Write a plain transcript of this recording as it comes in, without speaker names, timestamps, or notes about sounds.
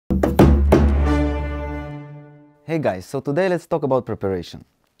Hey guys, so today let's talk about preparation.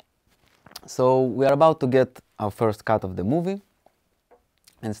 So we are about to get our first cut of the movie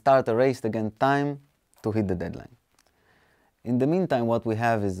and start a race against time to hit the deadline. In the meantime, what we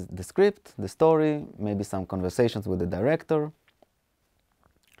have is the script, the story, maybe some conversations with the director.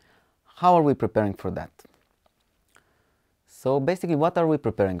 How are we preparing for that? So basically, what are we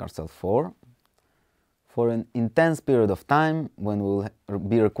preparing ourselves for? For an intense period of time when we will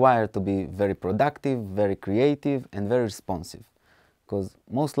be required to be very productive, very creative, and very responsive. Because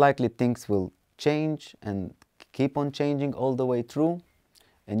most likely things will change and keep on changing all the way through,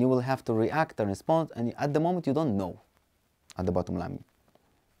 and you will have to react and respond, and at the moment you don't know, at the bottom line.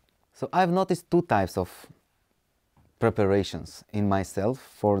 So I've noticed two types of preparations in myself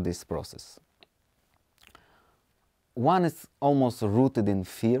for this process. One is almost rooted in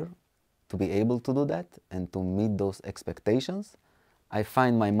fear, to be able to do that and to meet those expectations. I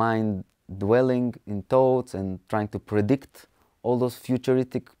find my mind dwelling in thoughts and trying to predict all those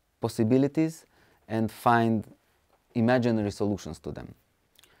futuristic possibilities and find imaginary solutions to them.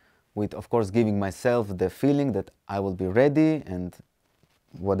 With, of course, giving myself the feeling that I will be ready and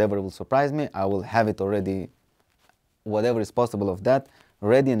whatever will surprise me, I will have it already, whatever is possible of that,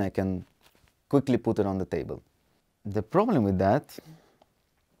 ready, and I can quickly put it on the table. The problem with that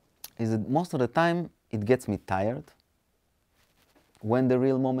is that most of the time it gets me tired when the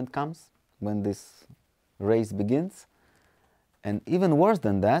real moment comes, when this race begins. And even worse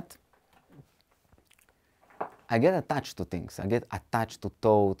than that, I get attached to things. I get attached to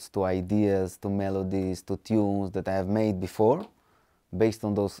thoughts, to ideas, to melodies, to tunes that I have made before, based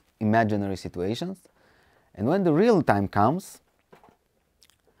on those imaginary situations. And when the real time comes,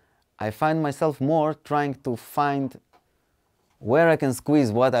 I find myself more trying to find where I can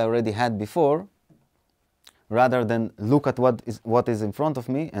squeeze what I already had before, rather than look at what is in front of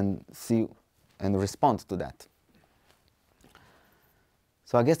me and see and respond to that.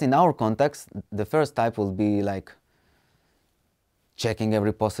 So I guess in our context, the first type will be like checking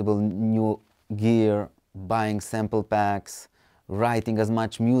every possible new gear, buying sample packs, writing as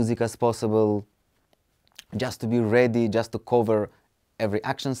much music as possible, just to be ready, just to cover every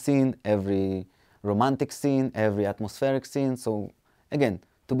action scene, every romantic scene, every atmospheric scene. So again,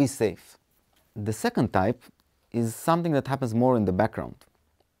 to be safe. The second type is something that happens more in the background.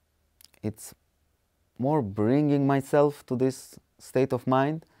 It's more bringing myself to this state of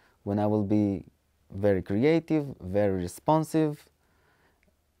mind when I will be very creative, very responsive.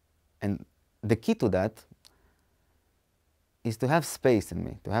 And the key to that is to have space in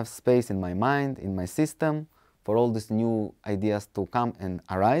me, to have space in my mind, in my system, for all these new ideas to come and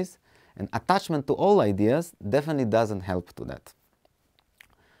arise. And attachment to all ideas definitely doesn't help to that.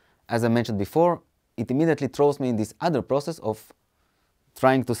 As I mentioned before, it immediately throws me in this other process of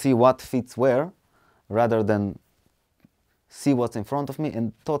trying to see what fits where, rather than see what's in front of me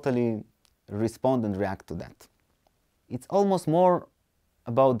and totally respond and react to that. It's almost more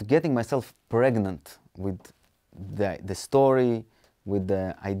about getting myself pregnant with the story, with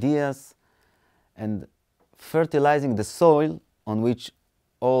the ideas, and fertilizing the soil on which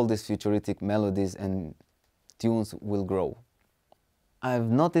all these futuristic melodies and tunes will grow. I've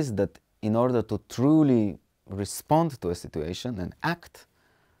noticed that in order to truly respond to a situation and act,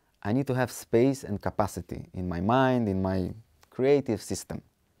 I need to have space and capacity in my mind, in my creative system.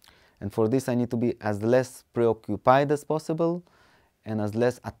 And for this I need to be as less preoccupied as possible and as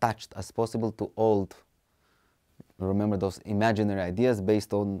less attached as possible to old, remember those imaginary ideas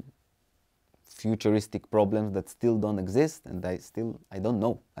based on futuristic problems that still don't exist and I don't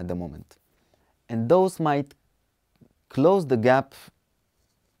know at the moment. And those might close the gap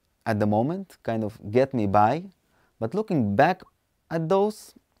at the moment, kind of get me by, but looking back at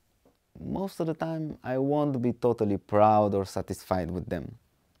those, most of the time I won't be totally proud or satisfied with them.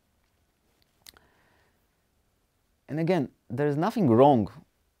 And again, there's nothing wrong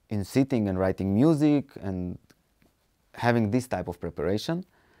in sitting and writing music and having this type of preparation.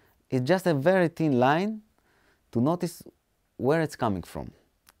 It's just a very thin line to notice where it's coming from.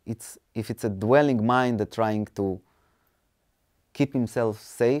 If it's a dwelling mind that's trying to keep himself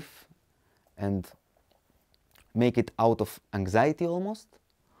safe and make it out of anxiety almost,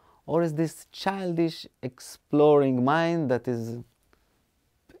 or is this childish, exploring mind that is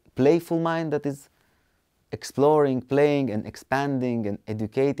playful mind that is exploring, playing and expanding and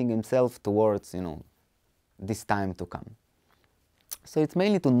educating himself towards, this time to come. So it's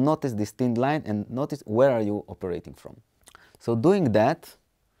mainly to notice this thin line and notice where are you operating from. So doing that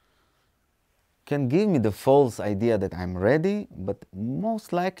can give me the false idea that I'm ready, but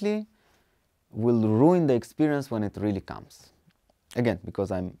most likely will ruin the experience when it really comes. Again,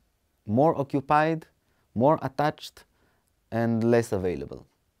 because I'm more occupied, more attached and less available,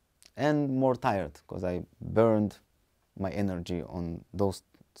 and more tired because I burned my energy on those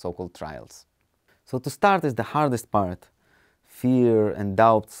so-called trials. So to start is the hardest part. Fear and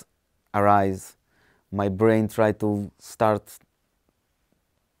doubts arise. My brain tries to start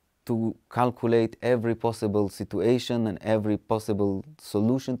to calculate every possible situation and every possible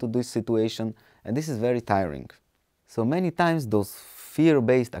solution to this situation, and this is very tiring. So many times those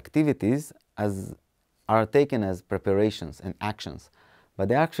fear-based activities are taken as preparations and actions, but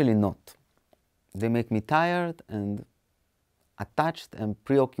they're actually not. They make me tired and attached and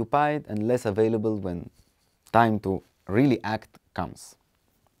preoccupied and less available when time to really act comes.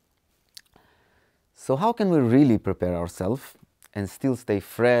 So how can we really prepare ourselves and still stay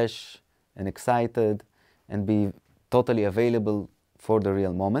fresh and excited and be totally available for the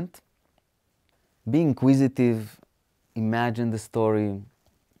real moment? Be inquisitive, imagine the story,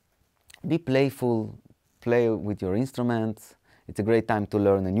 be playful, play with your instruments. It's a great time to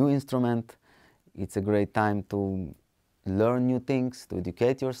learn a new instrument. It's a great time to learn new things, to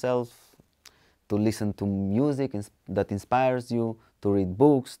educate yourself, to listen to music that inspires you, to read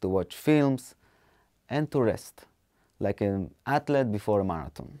books, to watch films, and to rest, like an athlete before a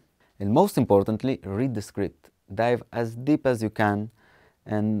marathon. And most importantly, read the script. Dive as deep as you can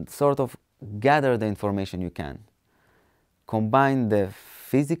and sort of gather the information you can. Combine the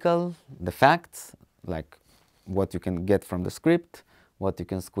physical, the facts, like what you can get from the script, what you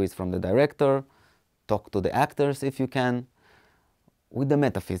can squeeze from the director, talk to the actors if you can, with the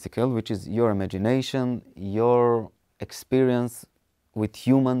metaphysical, which is your imagination, your experience with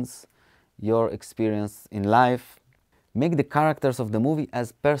humans, your experience in life. Make the characters of the movie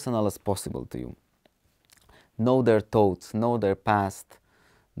as personal as possible to you. Know their thoughts, know their past,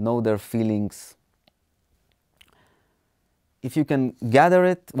 know their feelings. If you can gather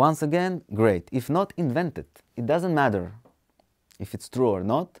it once again, great. If not, invent it. It doesn't matter if it's true or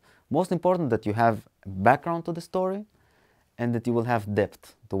not. Most important that you have background to the story and that you will have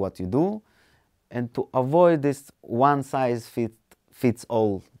depth to what you do, and to avoid this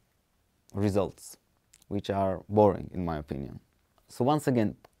one-size-fits-all results, which are boring in my opinion. So once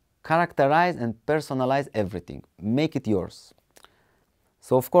again, characterize and personalize everything. Make it yours.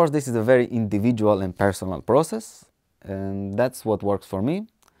 So of course this is a very individual and personal process, and that's what works for me.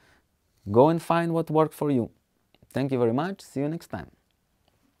 Go and find what worked for you. Thank you very much. See you next time.